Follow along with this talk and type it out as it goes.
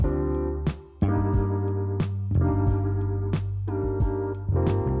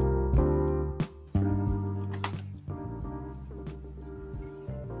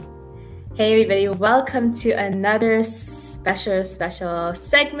Hey everybody, welcome to another special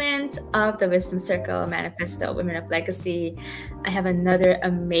segment of the Wisdom Circle Manifesto Women of Legacy. I have another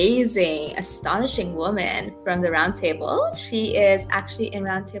amazing, astonishing woman from the roundtable. She is actually in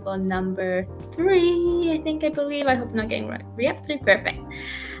roundtable number 3, I believe. I hope I'm not getting right. Yep, 3, perfect.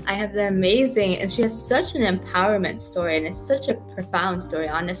 I have the amazing, and she has such an empowerment story, and it's such a profound story,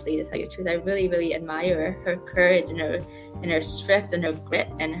 honestly, to tell you the truth. I really, really admire her courage and her strength and her grit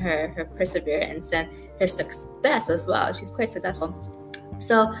and her perseverance and her success as well. She's quite successful.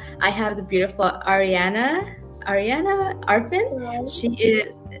 So I have the beautiful Arifin.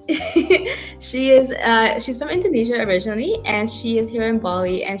 She's from Indonesia originally, and she is here in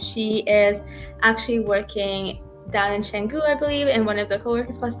Bali, and she is actually working down in Canggu, I believe, in one of the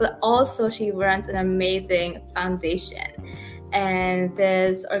co-working spots, but also she runs an amazing foundation. And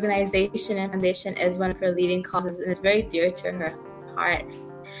this organization and foundation is one of her leading causes, and it's very dear to her heart.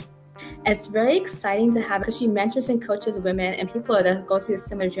 And it's very exciting to have, because she mentors and coaches women and people that go through a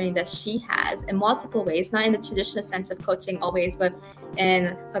similar journey that she has in multiple ways, not in the traditional sense of coaching always, but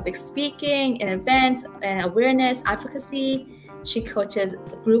in public speaking, in events, and awareness, advocacy. She coaches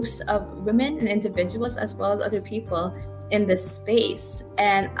groups of women and individuals as well as other people in this space.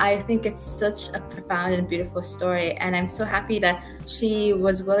 And I think it's such a profound and beautiful story. And I'm so happy that she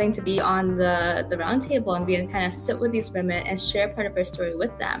was willing to be on the roundtable and be able to kind of sit with these women and share part of her story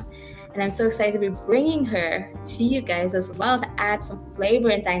with them. And I'm so excited to be bringing her to you guys as well to add some flavor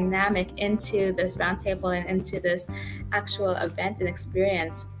and dynamic into this roundtable and into this actual event and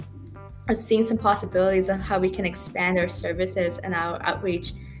experience. Seeing some possibilities of how we can expand our services and our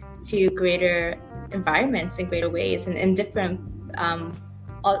outreach to greater environments in greater ways and in different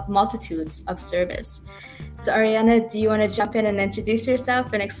multitudes of service. So Ariyana, do you want to jump in and introduce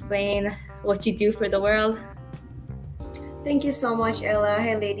yourself and explain what you do for the world? Thank you so much, Ella.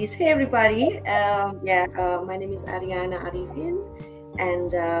 Hey, ladies. Hey, everybody. My name is Ariyana Arifin.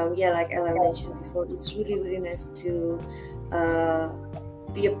 And like Ella mentioned before, it's really, really nice to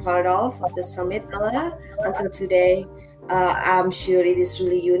be a part of the summit, Ella. Until today, I'm sure it is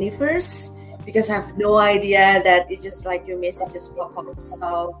really universe, because I have no idea that it's just like your message just pop up.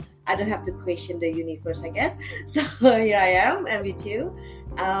 So I don't have to question the universe, I guess. So here I am, and with you.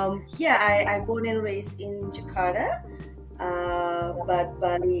 I'm born and raised in Jakarta. But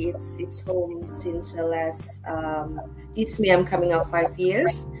Bali, it's home since the last, this May I'm coming up 5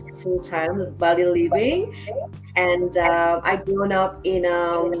 years full-time with Bali living. And I grown up in,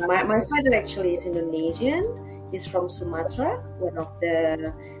 my father actually is Indonesian. He's from Sumatra, one of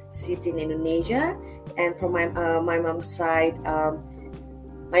the cities in Indonesia. And from my mom's side,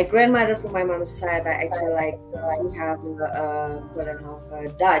 my grandmother from my mom's side, I actually we have quite enough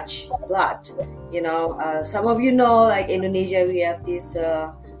Dutch blood. Some of you know, like Indonesia, we have this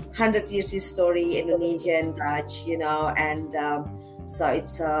 100 years history, Indonesian, Dutch, and so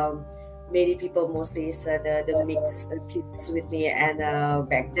it's many people mostly is the mixed kids with me and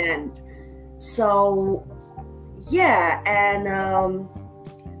back then. So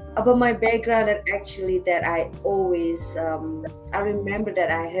about my background, and actually that I always I remember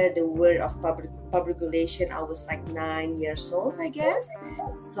that I heard the word of public relation. I was like 9 years old, I guess.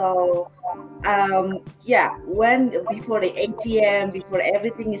 So when before the ATM, before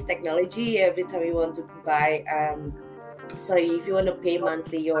everything is technology, every time you want to buy if you want to pay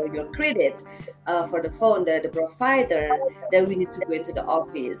monthly your credit for the phone, the provider, then we need to go into the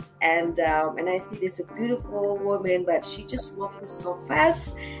office. And I see this beautiful woman, but she just walking so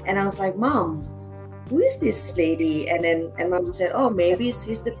fast. And I was like, Mom, who is this lady? And Mom said, oh, maybe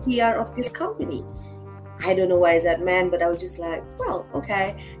she's the PR of this company. I don't know why is that man, but I was just like, well,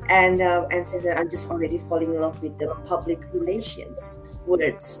 okay. And she said, I'm just already falling in love with the public relations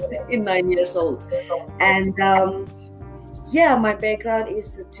words in 9 years old. And my background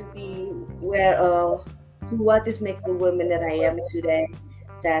is to be where what is makes the woman that I am today.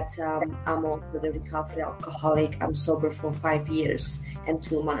 That I'm also the recovery alcoholic. I'm sober for 5 years and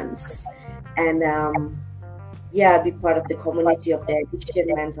 2 months, and be part of the community of the addiction,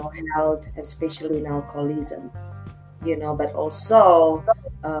 mental health, especially in alcoholism. But also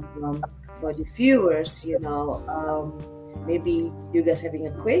for the viewers, maybe you guys having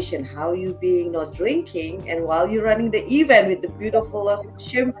a question, how you being not drinking and while you're running the event with the beautiful lots of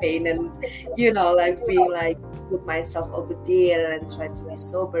champagne and being like put myself over there and try to be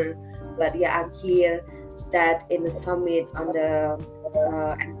sober. But I'm here that in the summit on the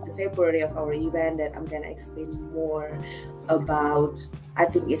February of our event, that I'm gonna explain more about. I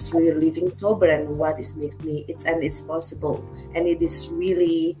think it's really living sober and what it makes me. It's possible, and it is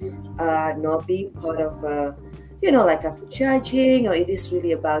really not being part of like after judging, or it is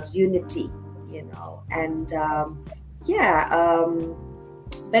really about unity, and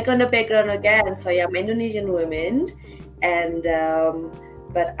back on the background again. So yeah, I'm Indonesian women, and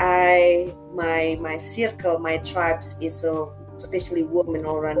but my circle, my tribes is of especially women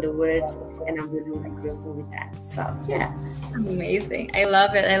all around the world, and I'm really, really grateful with that. So yeah. Amazing. I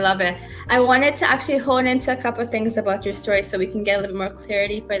love it. I love it. I wanted to actually hone into a couple of things about your story so we can get a little more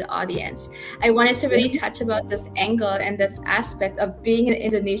clarity for the audience. I wanted to really touch about this angle and this aspect of being an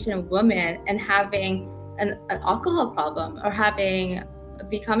Indonesian woman and having an alcohol problem, or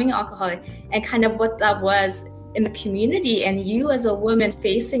becoming an alcoholic, and kind of what that was in the community, and you as a woman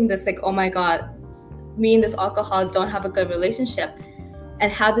facing this, like, oh my God, me and this alcohol don't have a good relationship. And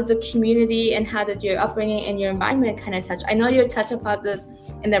how did the community and how did your upbringing and your environment kind of touch? I know you touch about this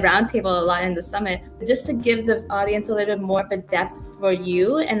in the roundtable a lot in the summit, but just to give the audience a little bit more of a depth for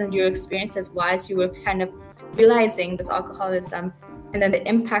you and your experiences as you were kind of realizing this alcoholism, and then the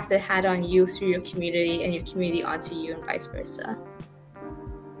impact it had on you through your community and your community onto you, and vice versa.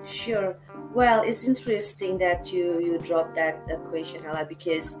 Sure. Well, it's interesting that you dropped that question, Ella,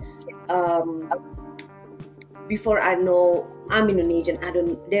 because before I know I'm Indonesian,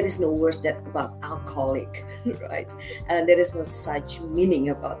 there is no word that about alcoholic, right? And there is no such meaning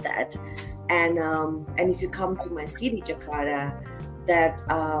about that. And if you come to my city, Jakarta, that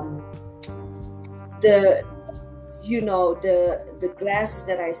the glass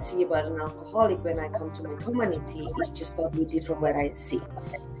that I see about an alcoholic when I come to my community is just totally different what I see.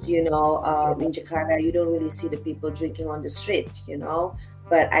 In Jakarta, you don't really see the people drinking on the street,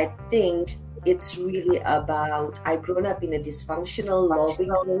 but I think it's really about, I grown up in a dysfunctional, loving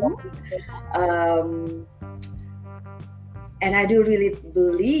home. And I do really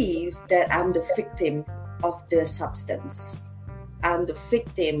believe that I'm the victim of the substance. I'm the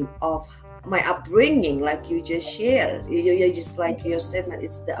victim of my upbringing, like you just shared. You just like your statement,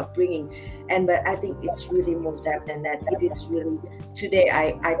 it's the upbringing. But I think it's really more depth than that. It is really, today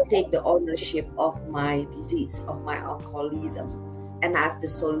I take the ownership of my disease, of my alcoholism, and I have the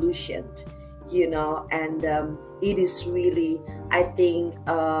solution. And it is really, I think,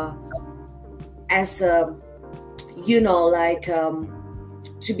 as a,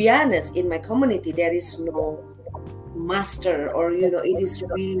 to be honest, in my community, there is no master, or, it is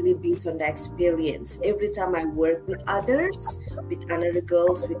really based on the experience. Every time I work with others, with other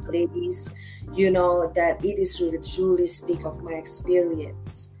girls, with ladies, that it is really truly speak of my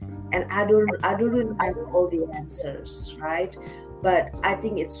experience. And I don't really have all the answers, right? But I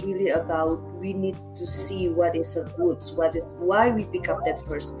think it's really about, we need to see what is the roots, why we pick up that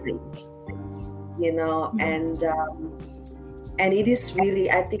first drink, and it is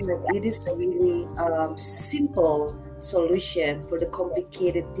really, I think that it is really simple solution for the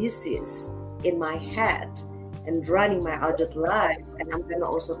complicated disease in my head and running my adult life. And I'm gonna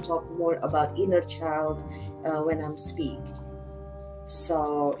also talk more about inner child when I'm speak.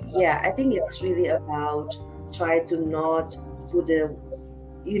 So yeah, I think it's really about try to not put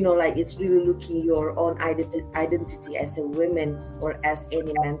it's really looking your own identity as a woman, or as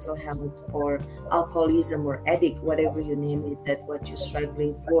any mental health or alcoholism or addict, whatever you name it, that what you're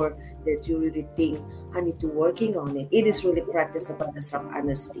struggling for, that you really think I need to working on it. It is really practice about the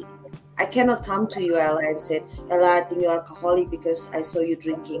self-honesty. I cannot come to you, Ella, and say, Ella, I think you're alcoholic because I saw you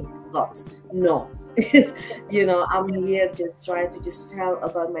drinking lots. No, because I'm here just trying to just tell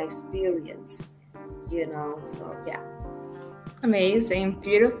about my experience, so yeah. Amazing,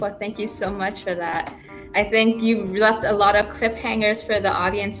 beautiful. Thank you so much for that. I think you left a lot of cliffhangers for the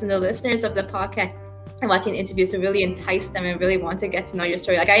audience and the listeners of the podcast and watching interviews to really entice them and really want to get to know your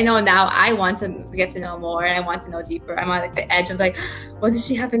story. Like, I know now I want to get to know more, and I want to know deeper. I'm on the edge of what does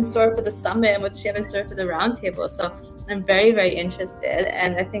she have in store for the summit, and what does she have in store for the roundtable? So I'm very, very interested,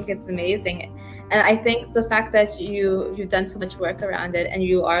 and I think it's amazing. And I think the fact that you've done so much work around it, and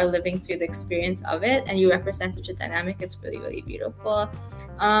you are living through the experience of it, and you represent such a dynamic, it's really, really beautiful.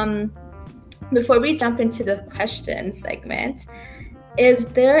 Before we jump into the question segment, is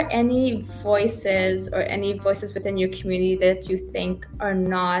there any voices within your community that you think are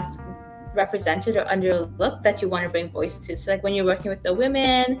not represented or underlooked that you want to bring voice to? So when you're working with the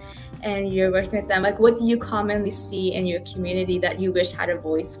women and you're working with them, what do you commonly see in your community that you wish had a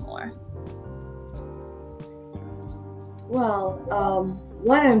voice more? Well,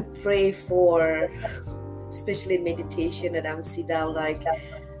 what I'm praying for, especially meditation, that I'm sit down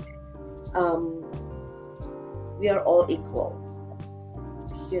we are all equal,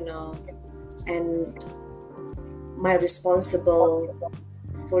 and my responsible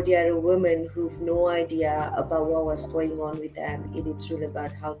for the other women who've no idea about what was going on with them. It's really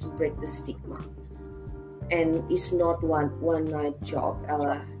about how to break the stigma. and it's not one night job,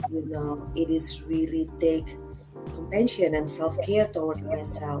 Ella. It is really take compassion and self-care towards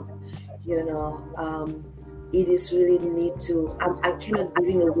myself. It is really need to. I cannot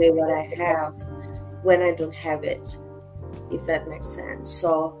giving away what I have when I don't have it, if that makes sense.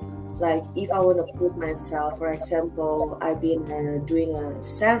 So, like, if I want to put myself, for example, I've been doing a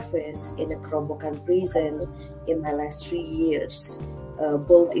service in a Kerobokan prison in my last 3 years,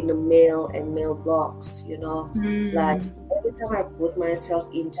 both in the male and male blocks. Like, every time I put myself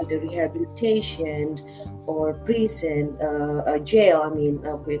into the rehabilitation or prison, jail,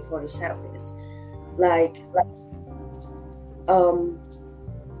 wait for the service,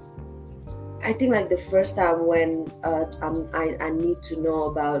 I think like the first time when I need to know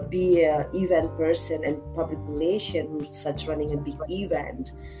about be a event person and public relation who's such running a big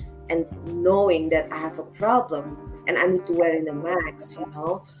event, and knowing that I have a problem and I need to wear in a mask,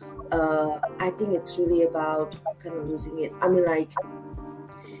 I think it's really about kind of losing it.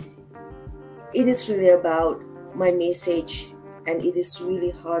 It is really about my message, and it is really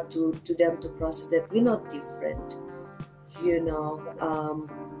hard to them to process that we're not different.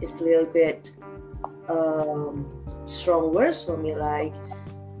 It's a little bit strong words for me. Like,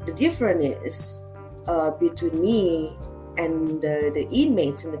 the difference is between me and the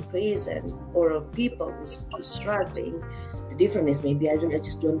inmates in the prison or people who's struggling. The difference is maybe I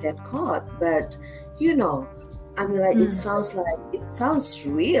just don't get caught. But it sounds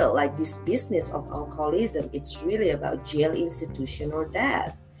real. Like, this business of alcoholism, it's really about jail, institution, or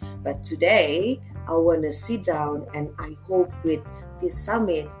death. But today, I want to sit down, and I hope with this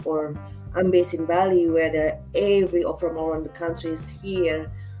summit, or I'm based in Bali, where every from around the country is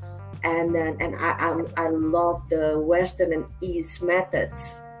here, and I love the Western and East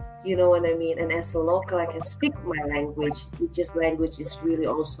methods. You know what I mean? And as a local, I can speak my language. Language is really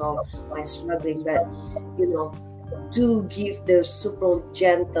also my struggling, but to give the super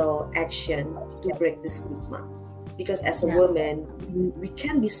gentle action to break the stigma. Because as a woman, we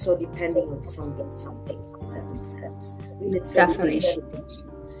can be so depending on something. Does that make sense? We need validation.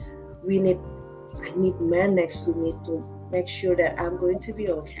 I need man next to me to make sure that I'm going to be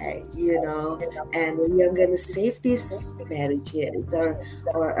okay, and we are going to save this marriages, or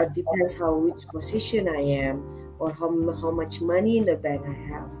it depends which position I am, or how much money in the bank I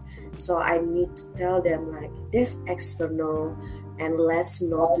have. So I need to tell them, like, this external, and let's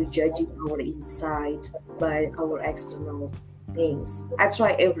not to judging our inside by our external things. I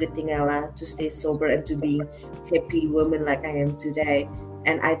try everything, Ella, to stay sober and to be happy woman like I am today.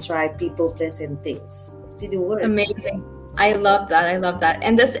 And I try people, place, and things. It didn't work. Amazing. I love that.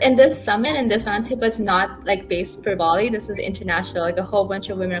 And this summit and this roundtable is not like based per Bali. This is international, like a whole bunch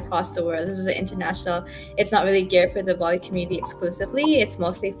of women across the world. This is an international. It's not really geared for the Bali community exclusively. It's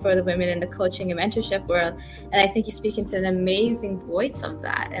mostly for the women in the coaching and mentorship world. And I think you speak into an amazing voice of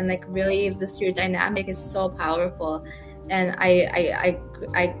that. And like, really, your dynamic is so powerful. And I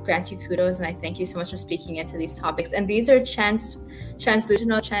grant you kudos, and I thank you so much for speaking into these topics. And these are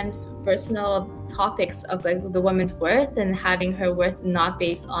translutional, transpersonal topics of like the woman's worth, and having her worth not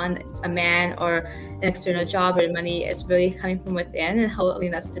based on a man or an external job or money. It's really coming from within, and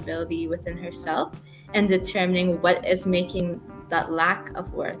holding that stability within herself, and determining what is making that lack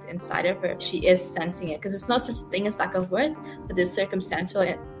of worth inside of her, if she is sensing it. Because it's no such thing as lack of worth, but there's circumstantial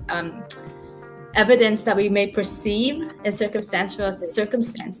evidence that we may perceive in circumstances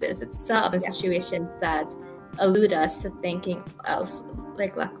itself, in situations that elude us to thinking else,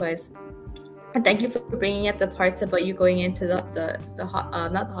 like likewise. And thank you for bringing up the parts about you going into not the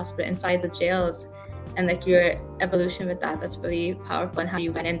hospital, inside the jails, and like your evolution with that. That's really powerful, and how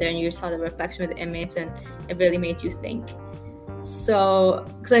you went in there and you saw the reflection with the inmates, and it really made you think. So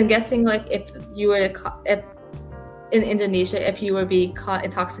I'm guessing, like, if you were in Indonesia, if you were being caught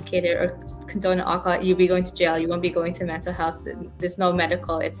intoxicated or condoning alcohol, you'd be going to jail. You won't be going to mental health. There's no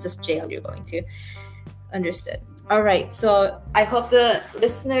medical. It's just jail you're going to. Understood. All right. So I hope the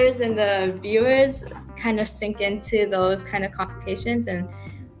listeners and the viewers kind of sink into those kind of complications and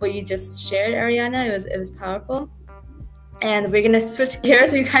what you just shared, Ariyana. It was powerful. And we're gonna switch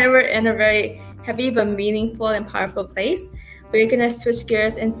gears. We kind of were in a very heavy but meaningful and powerful place. We're gonna switch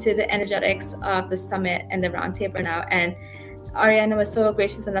gears into the energetics of the summit and the roundtable now. And Ariyana was so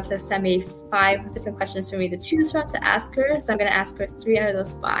gracious enough to send me 5 different questions for me to choose from to ask her. So I'm gonna ask her 3 out of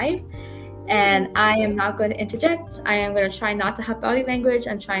those 5. And I am not going to interject. I am going to try not to have body language.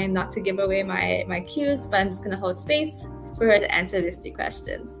 I'm trying not to give away my cues, but I'm just going to hold space for her to answer these 3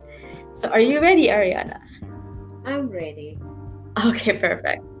 questions. So are you ready, Ariyana? I'm ready. Okay,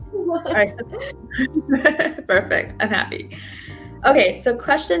 perfect. All right, so perfect. I'm happy. Okay, so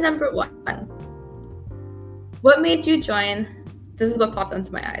question number 1. What made you join? This is what popped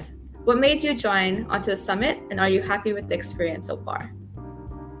into my eyes. What made you join onto the summit, and are you happy with the experience so far?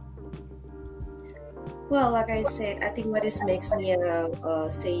 Well, like I said, I think what makes me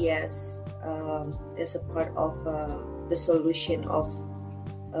say yes is a part of the solution of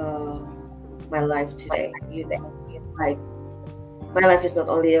my life today. Like my life is not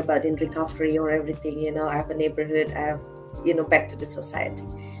only about in recovery or everything. I have a neighborhood. I have back to the society,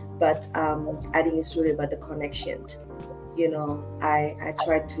 but I think it's really about the connection. I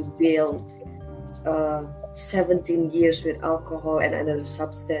try to build 17 years with alcohol and another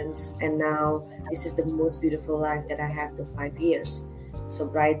substance, and now this is the most beautiful life that I have, the 5 years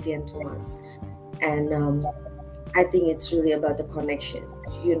sobriety and 2 months. And I think it's really about the connection,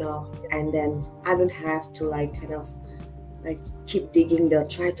 and then I don't have to keep digging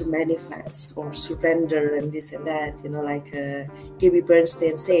try to manifest or surrender and this and that, like Gabby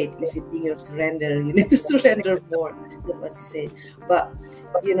Bernstein said, if you think you're surrender, you need to surrender more. That's what she said. But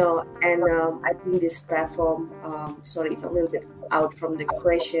and I think this platform, sorry if I'm a little bit out from the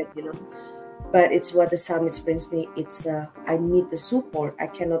question, but it's what the summit brings me. It's I need the support. I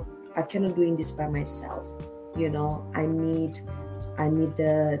cannot doing this by myself. I need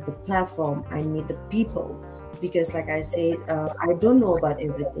the platform. I need the people, because like I said, I don't know about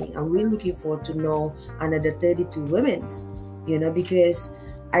everything. I'm really looking forward to know another 32 women's, because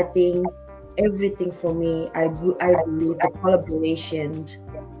I think everything for me, I believe the collaboration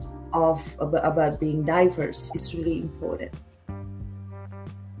about being diverse is really important.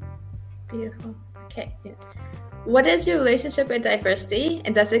 Beautiful. Okay. What is your relationship with diversity,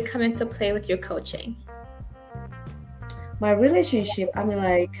 and does it come into play with your coaching? My relationship, I mean,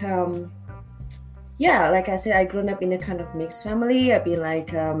 like I said, I grown up in a kind of mixed family. I've been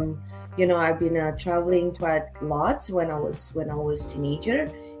I've been traveling quite lots when I was teenager,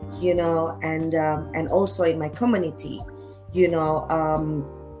 and also in my community, in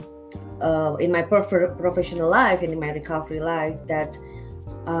my professional life and in my recovery life, that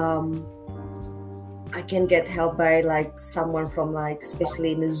I can get help by someone from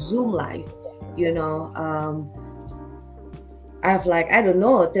especially in the Zoom life, I have I don't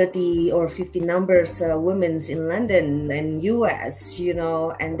know 30 or 50 numbers women's in London and US,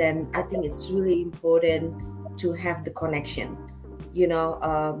 and then I think it's really important to have the connection,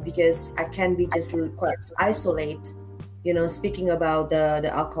 because I can be just quite isolate, speaking about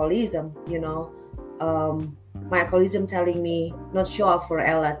the alcoholism, my alcoholism telling me not show up for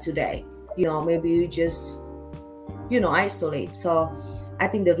Ella today, maybe you just isolate. So I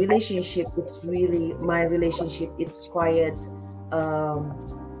think the relationship, it's really my relationship, it's quiet.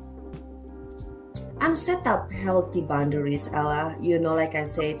 I'm set up healthy boundaries, Ella. Like I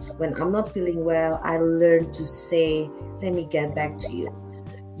said, when I'm not feeling well, I learn to say, let me get back to you,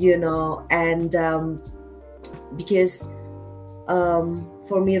 and because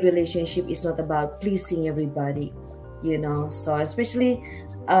for me, relationship is not about pleasing everybody, so especially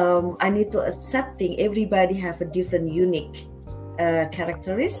I need to accepting everybody have a different unique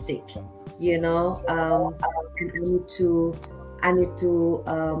characteristic, and I need to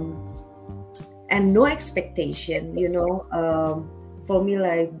and no expectation, for me,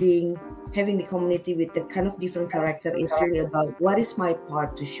 having the community with the kind of different character is really about what is my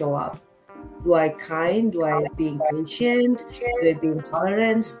part to show up. Do I kind? Do I being patient? Do I being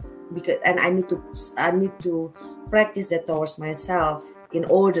tolerant? And I need to practice that towards myself in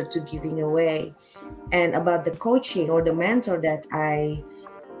order to giving away. And about the coaching or the mentor that I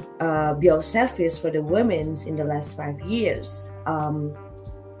be of service for the women in the last 5 years,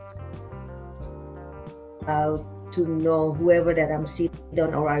 to know whoever that I'm sitting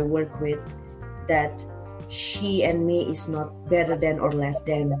down or I work with, that she and me is not better than or less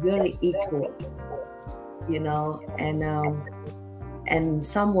than, really equal, and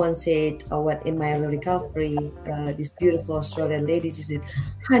someone said, what in my recovery, this beautiful Australian lady, she said,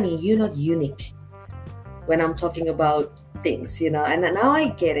 honey, you're not unique when I'm talking about things, and now I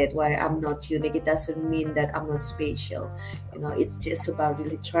get it why I'm not unique. It doesn't mean that I'm not special, it's just about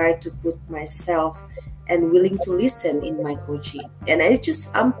really try to put myself and willing to listen in my coaching. And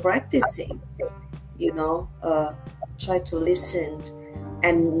I'm practicing, try to listen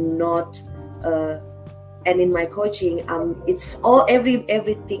and not and in my coaching, it's all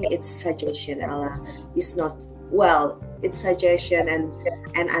everything it's suggestion, Ella. It's not, well, it's suggestion, and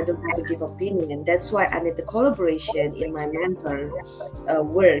I don't have to give opinion. That's why I need the collaboration in my mentor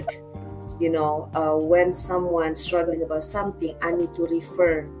work. When someone's struggling about something, I need to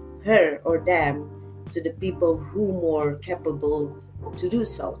refer her or them to the people who more capable to do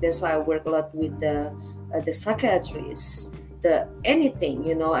so. That's why I work a lot with the psychiatrists, the anything,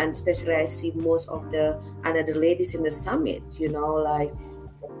 you know, and especially I see most of the another ladies in the summit, you know, like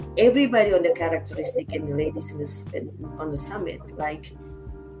everybody on the characteristic and the ladies on the summit, like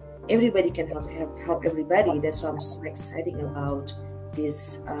everybody can help everybody. That's why I'm so excited about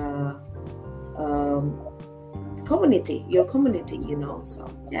this community, your community, you know.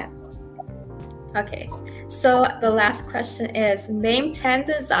 So yeah. Okay, so the last question is, name 10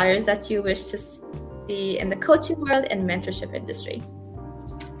 desires that you wish to see in the coaching world and mentorship industry.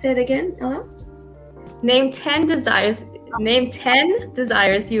 Say it again, Ella. Name 10 desires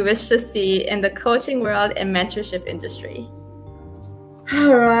you wish to see in the coaching world and mentorship industry.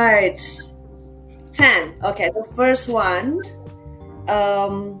 All right, 10. Okay, the first one,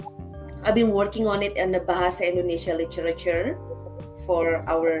 I've been working on it in the Bahasa Indonesia literature for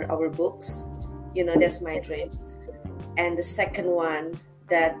our books. You know, that's my dreams. And the second one,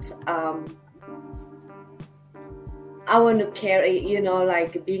 that I want to carry, you know,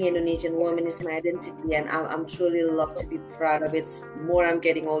 like being Indonesian woman is my identity, and I'm truly love to be proud of it. More I'm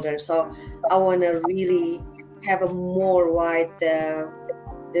getting older, so I want to really have a more wide the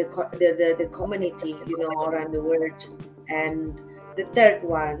community, you know, around the world. And the third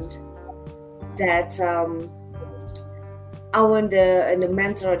one, that I want the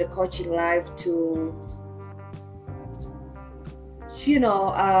mentor or the coaching life to, you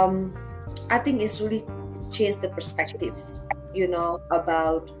know, I think it's really changed the perspective, you know,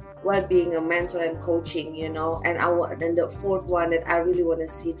 about what being a mentor and coaching, you know. And the fourth one, that I really want to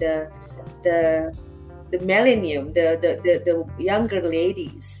see the millennium, the younger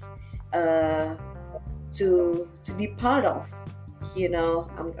ladies to be part of, you know.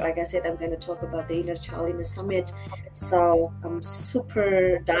 Like I said, I'm going to talk about the inner child in the summit, so I'm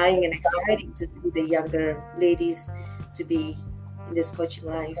super dying and excited to see the younger ladies to be in this coaching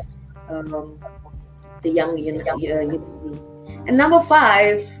life, the young unity. And number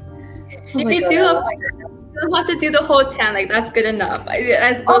 5, if you do, you don't have to do the whole 10, like that's good enough.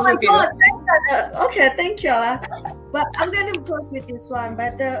 Oh my God, okay, thank you. But I'm going to close with this one.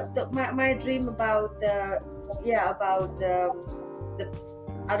 But my dream about the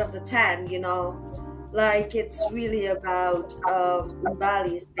out of the 10, you know, like it's really about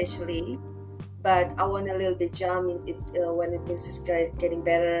Bali especially. But I want a little bit jump in it when things is getting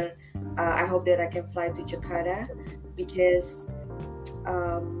better. I hope that I can fly to Jakarta, because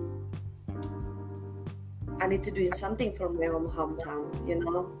I need to do something from my hometown, you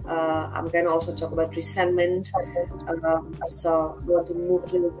know. I'm going to also talk about resentment. So I want to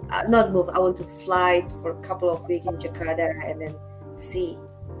I want to fly for a couple of weeks in Jakarta and then see.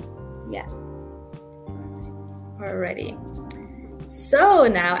 Yeah. Alrighty. So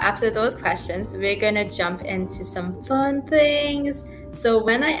now, after those questions, we're going to jump into some fun things. So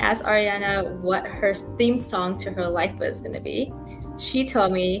when I asked Ariyana what her theme song to her life was going to be, she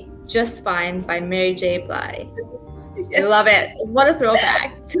told me Just Fine by Mary J. Blige. Yes. I love it. What a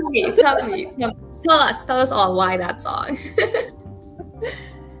throwback. Tell us all why that song.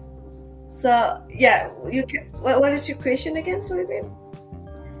 So yeah, you can, what is your question again? Sorry, babe.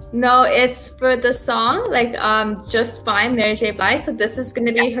 No, it's for the song, like Just Fine, Mary J. Blige. So this is going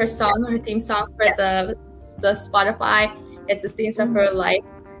to be her song, her theme song for the Spotify. It's the theme song for her life.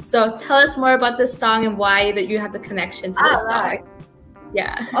 So tell us more about this song and why that you have the connection to this song. Right.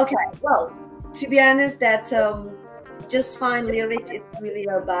 Yeah. Okay. Well, to be honest, that Just Fine lyrics, it's really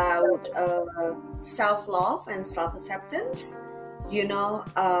about self-love and self-acceptance, you know.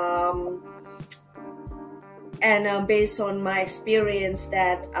 And based on my experience,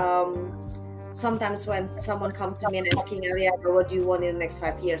 that sometimes when someone comes to me and asking, Ariyana, what do you want in the next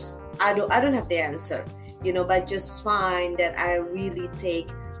 5 years? I don't have the answer, you know, but just find that I really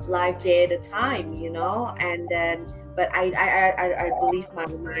take life day at a time, you know. And then, but I believe my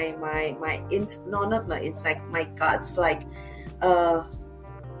guts, like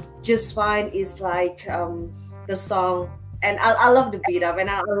Just Fine is like the song. And I love the beat up, and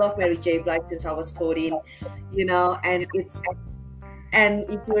I love Mary J. Blige since I was 14, you know. And if you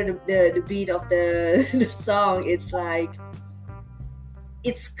hear the beat of the song, it's like,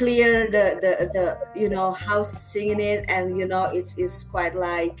 it's clear the you know how she's singing it, and you know it's quite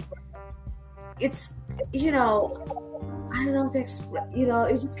like, it's, you know, I don't know to explain, you know,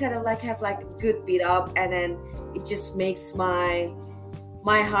 it's just kind of like have like a good beat up, and then it just makes my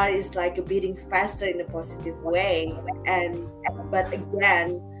heart is like beating faster in a positive way. But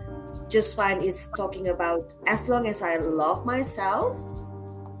again, Just Fine is talking about, as long as I love myself,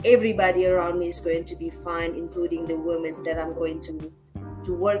 everybody around me is going to be fine, including the women that I'm going to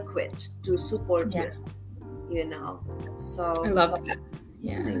work with, to support with, you know. So I love that.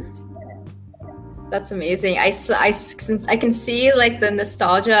 Yeah. That's amazing. Since I can see like the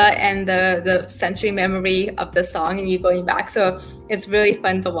nostalgia and the sensory memory of the song and you going back. So it's really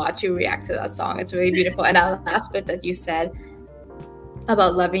fun to watch you react to that song. It's really beautiful. And that last bit that you said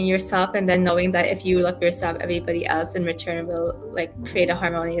about loving yourself and then knowing that if you love yourself, everybody else in return will like create a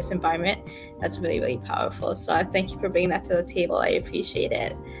harmonious environment. That's really, really powerful. So thank you for bringing that to the table. I appreciate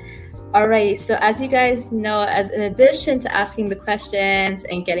it. Alright, so as you guys know, as in addition to asking the questions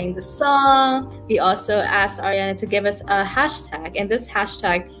and getting the song, we also asked Ariyana to give us a hashtag. And this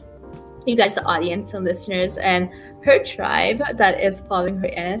hashtag, you guys, the audience and listeners and her tribe that is following her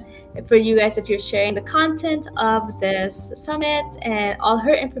in, for you guys, if you're sharing the content of this summit and all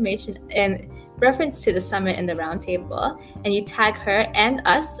her information in reference to the summit and the roundtable, and you tag her and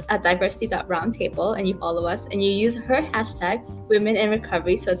us at diversity.roundtable, and you follow us and you use her hashtag women in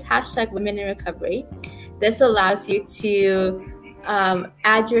recovery, so it's hashtag women in recovery, this allows you to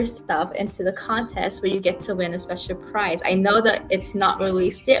add yourself into the contest where you get to win a special prize. I know that it's not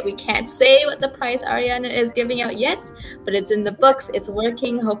released yet. We can't say what the prize Ariyana is giving out yet, but it's in the books. It's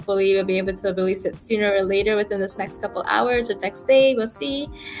working. Hopefully we'll be able to release it sooner or later within this next couple hours or next day. We'll see.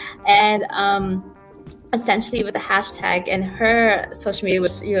 And essentially with the hashtag and her social media,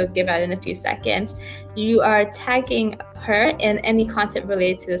 which you'll give out in a few seconds, you are tagging her in any content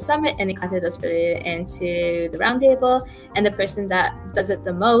related to the summit, any content that's related into the roundtable, and the person that does it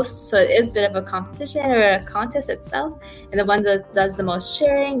the most. So it is a bit of a competition or a contest itself, and the one that does the most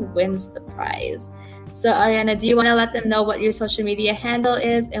sharing wins the prize. So Ariyana, do you want to let them know what your social media handle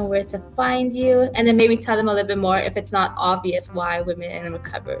is and where to find you? And then maybe tell them a little bit more, if it's not obvious, why Women in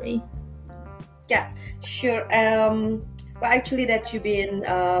Recovery? Yeah, sure. Well, actually, that you've been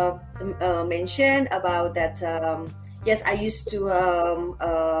mentioned about that. Yes, I used to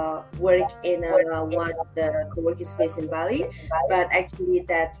work in one of the co-working space in Bali, but actually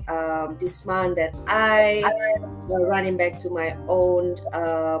that this month that I running back to my own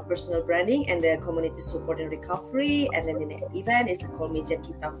personal branding and the community support and recovery, and then in the event it's called Meja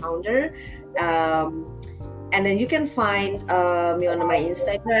Kita Founder. And then you can find me on my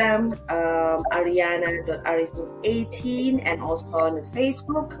Instagram, Ariyana.Arifin18, and also on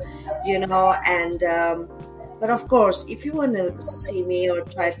Facebook, and but of course, if you want to see me or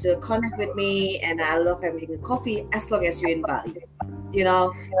try to connect with me, and I love having a coffee as long as you're in Bali,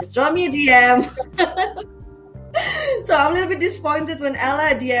 just drop me a DM. So I'm a little bit disappointed when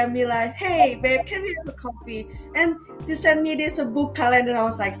Ella DM'd me like, hey babe, can we have a coffee? And she sent me this book calendar. I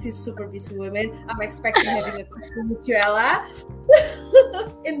was like, she's super busy woman. I'm expecting having a coffee with you, Ella,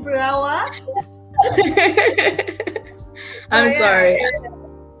 in Brawa. I'm sorry.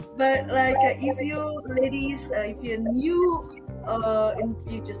 But like, if you ladies, if you're new,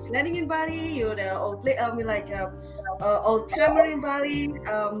 you're just landing in Bali, you're the old timer in Bali.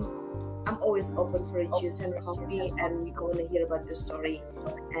 I'm always open for a juice and coffee, and I want to hear about your story.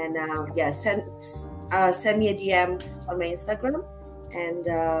 And send me a DM on my Instagram, and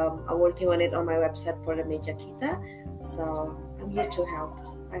I'm working on it on my website for the Meja Kita. So I'm here to help.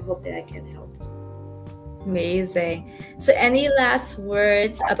 I hope that I can help. Amazing. So any last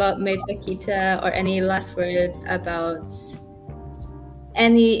words about Meja Kita, or any last words about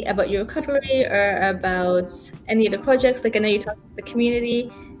your recovery, or about any of the projects? Like, I know you talked about the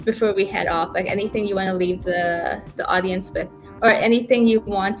community before we head off. Like, anything you want to leave the audience with, or anything you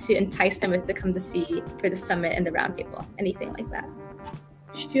want to entice them with to come to see for the summit and the roundtable, anything like that?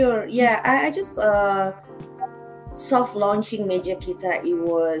 Sure. Yeah, I just soft launching Meja Kita. It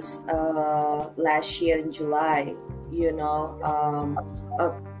was last year in July.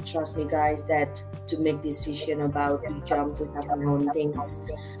 Trust me, guys, that to make decision about you jump to have my own things,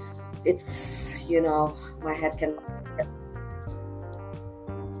 it's my head can.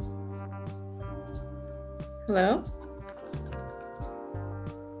 Hello?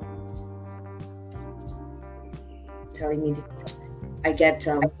 Telling me I get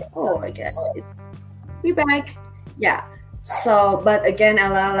I guess we back. Yeah. So, but again,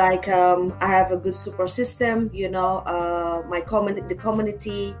 Ella, like I have a good support system, my the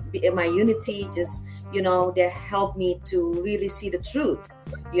community, my unity, just they help me to really see the truth,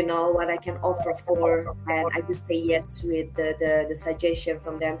 what I can offer for, and I just say yes with the suggestion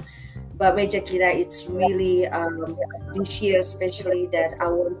from them. But Meja Kita, it's really this year especially that I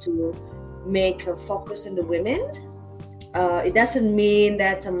want to make a focus on the women. It doesn't mean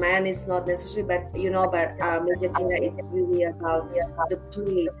that a man is not necessary, but Meja Kita, it's really about the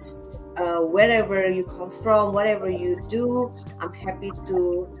place, wherever you come from, whatever you do. I'm happy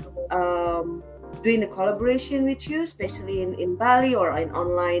to doing a collaboration with you, especially in Bali or in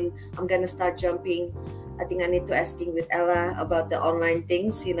online. I'm gonna start jumping I think I need to asking with Ella about the online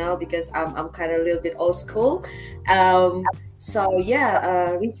things, because I'm kind of a little bit old school. So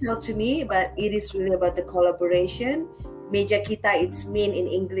yeah, reach out to me, but it is really about the collaboration. Meja kita, it's mean in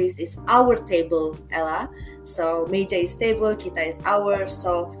English is our table, Ella. So meja is table, kita is ours.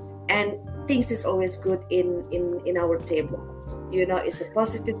 So, and things is always good in our table. It's a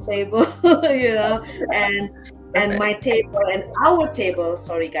positive table, and my table and our table.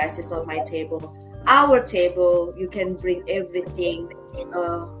 Sorry guys, it's not my table. Our table, you can bring everything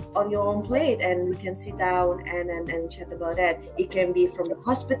on your own plate, and we can sit down and chat about that. It can be from the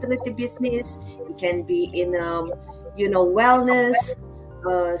hospitality business. It can be in wellness,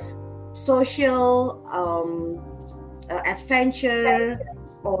 social, adventure,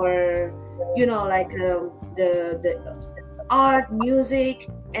 or like the art, music,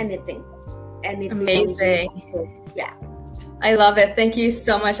 anything. Amazing. Yeah. I love it. Thank you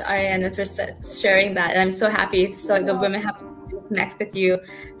so much, Ariyana, for sharing that. And I'm so happy the women have to connect with you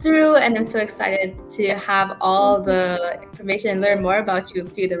through, and I'm so excited to have all the information and learn more about you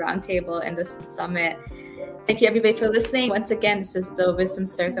through the roundtable and the summit. Thank you, everybody, for listening. Once again, this is the Wisdom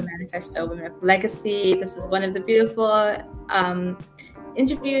Circle Manifesto, Women of Legacy. This is one of the beautiful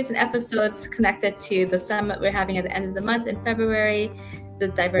interviews and episodes connected to the summit we're having at the end of the month in February, the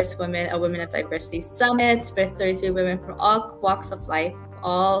Diverse Women, a Women of Diversity Summit, where 33 women from all walks of life,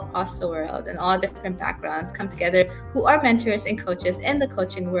 all across the world, and all different backgrounds come together, who are mentors and coaches in the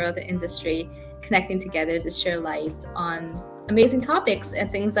coaching world and industry, connecting together to share light on amazing topics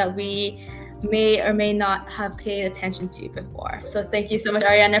and things that we may or may not have paid attention to before. So thank you so much,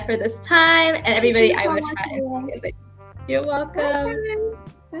 Ariyana, for this time, and everybody. I wish you're welcome.